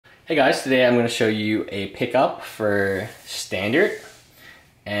Hey guys, today I'm going to show you a pickup for Standard.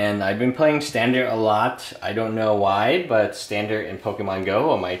 And I've been playing Standard a lot. I don't know why, but Standard and Pokemon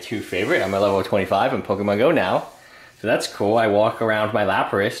Go are my two favorite. I'm a level 25 in Pokemon Go now. So that's cool. I walk around with my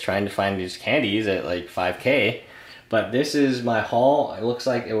Lapras trying to find these candies at like 5K. But this is my haul. It looks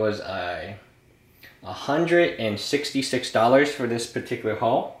like it was $166 for this particular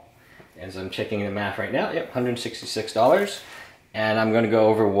haul. As I'm checking the math right now, yep, $166. And I'm going to go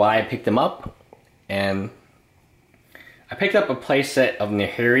over why I picked them up. And I picked up a playset of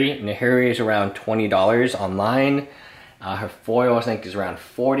Nahiri. Nahiri is around $20 online. Her foil, I think, is around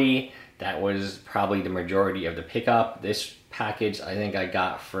 $40. That was probably the majority of the pickup. This package, I think I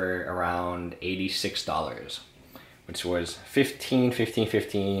got for around $86, which was 15, 15,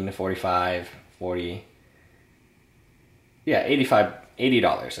 15, 45, 40. Yeah,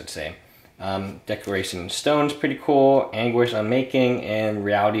 $80, I'd say. Decoration Stone's pretty cool, Anguish Unmaking, and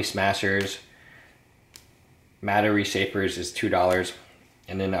Reality Smashers. Matter Reshapers is $2,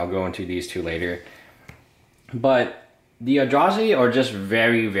 and then I'll go into these two later. But the Eldrazi are just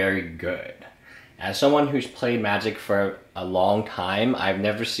very, very good. As someone who's played Magic for a long time, I've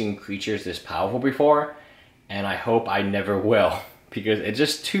never seen creatures this powerful before, and I hope I never will, because it's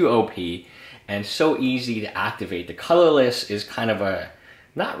just too OP and so easy to activate. The colorless is kind of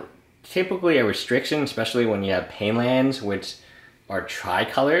not typically a restriction, especially when you have pain lands, which are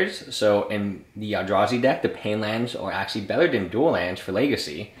tricolors. So in the Eldrazi deck, the pain lands are actually better than dual lands for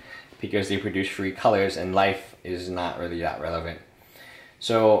Legacy because they produce free colors and life is not really that relevant.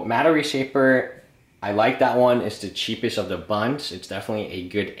 So Matter Reshaper, I like that one. It's the cheapest of the bunch. It's definitely a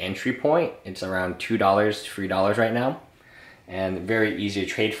good entry point. It's around $2, $3 right now. And very easy to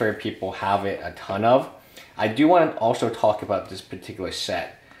trade for. People have it a ton of. I do want to also talk about this particular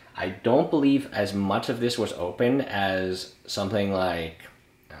set. I don't believe as much of this was open as something like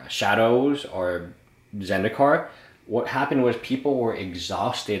Shadows or Zendikar. What happened was people were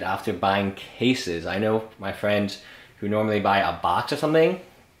exhausted after buying cases. I know my friends who normally buy a box of something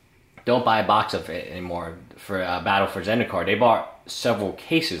don't buy a box of it anymore for Battle for Zendikar. They bought several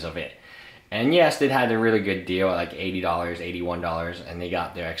cases of it. And yes, they had a really good deal at like $80, $81, and they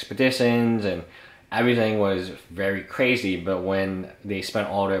got their expeditions and everything was very crazy. But when they spent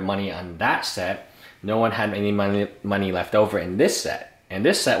all their money on that set, no one had any money left over in this set. And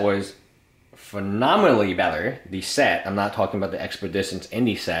this set was phenomenally better, the set, I'm not talking about the expeditions in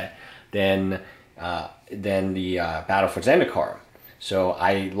the set, than the Battle for Zendikar. So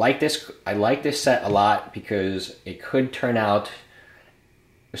I like this set a lot because it could turn out,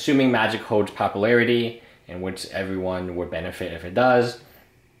 assuming Magic holds popularity, in which everyone would benefit if it does,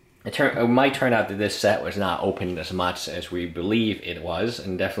 it might turn out that this set was not opened as much as we believe it was,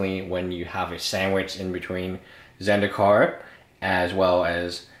 and definitely when you have a sandwich in between Zendikar as well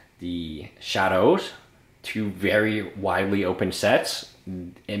as the Shadows, two very widely open sets,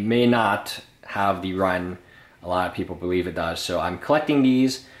 it may not have the run a lot of people believe it does. So I'm collecting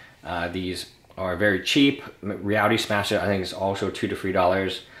these. These are very cheap. Reality Smasher, I think, is also $2 to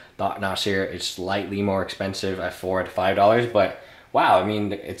 $3. Thought Nasir is slightly more expensive at $4 to $5, but wow, I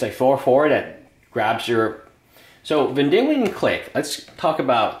mean, it's a 4/4 that grabs your... So, Vendilion Click, let's talk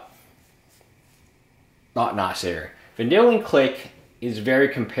about Thought Nasir. Vendilion Click is very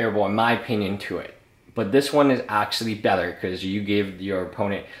comparable, in my opinion, to it. But this one is actually better because you give your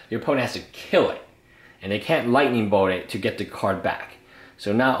opponent has to kill it. And they can't lightning bolt it to get the card back.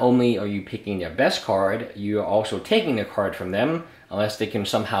 So not only are you picking their best card, you are also taking the card from them unless they can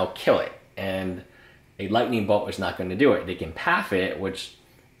somehow kill it. And a lightning bolt is not going to do it. They can path it, which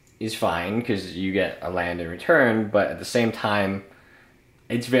is fine because you get a land in return, but at the same time,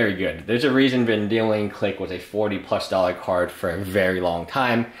 it's very good. There's a reason Vendilion Click was a $40+ card for a very long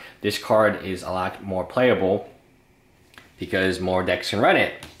time. This card is a lot more playable because more decks can run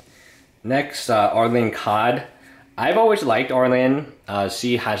it. Next, Arlene Cod. I've always liked Arlene.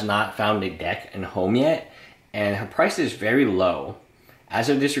 She has not found a deck and home yet, and her price is very low. As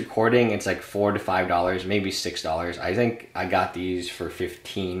of this recording, it's like $4 to $5, maybe $6. I think I got these for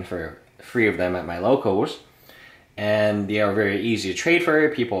 $15 for 3 of them at my locals. And they are very easy to trade for her.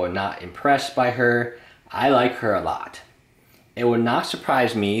 People are not impressed by her. I like her a lot. It would not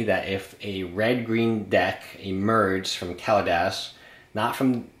surprise me that if a red-green deck emerged from Kaladesh, not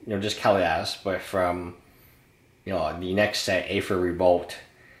from just Kaladesh, but from the next set, Aether Revolt,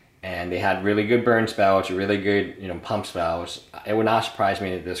 and they had really good burn spells, really good pump spells, it would not surprise me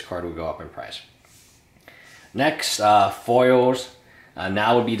that this card would go up in price. Next, foils.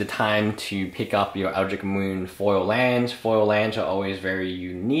 Now would be the time to pick up your Eldritch Moon foil lands. Foil lands are always very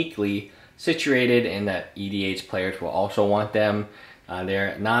uniquely situated in that EDH players will also want them.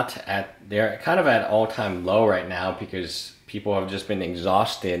 They're kind of at all-time low right now because people have just been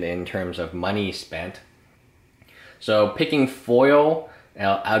exhausted in terms of money spent. So picking foil,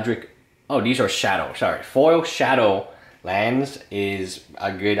 Aldrich, oh, these are shadow, sorry. Foil shadow lands is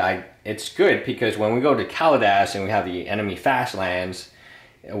a good, it's good because when we go to Kaladesh and we have the enemy fast lands,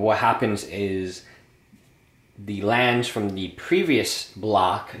 what happens is the lands from the previous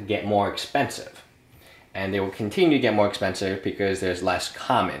block get more expensive. And they will continue to get more expensive because there's less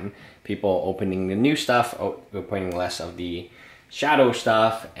common. People opening the new stuff, opening less of the shadow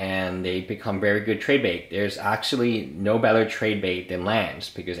stuff, and they become very good trade bait. There's actually no better trade bait than lands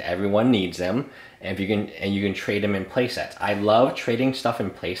because everyone needs them, and you can trade them in playsets. I love trading stuff in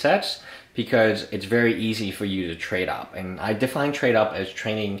playsets because it's very easy for you to trade up. And I define trade up as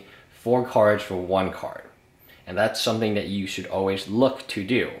trading 4 cards for 1 card. And that's something that you should always look to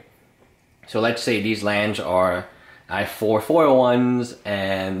do. So let's say these lands are, I have 4 foil ones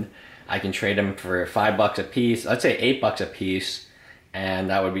and I can trade them for $5 a piece. Let's say $8 a piece, and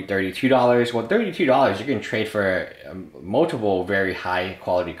that would be $32. Well, $32 you can trade for multiple very high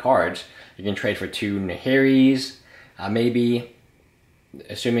quality cards. You can trade for 2 Nahiris, maybe,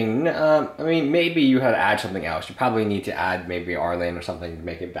 assuming, I mean, maybe you had to add something else. You probably need to add maybe Arlen or something to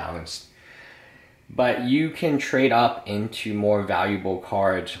make it balanced. But you can trade up into more valuable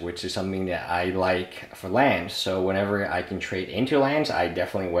cards, which is something that I like for lands. So whenever I can trade into lands, I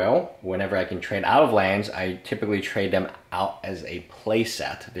definitely will. Whenever I can trade out of lands, I typically trade them out as a play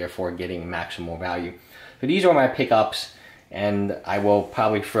set, therefore getting maximal value. So these are my pickups, and I will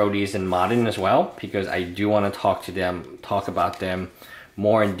probably throw these in Modern as well, because I do want to talk about them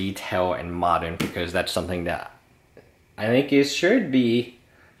more in detail in Modern, because that's something that I think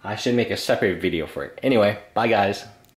I should make a separate video for it. Anyway, bye guys.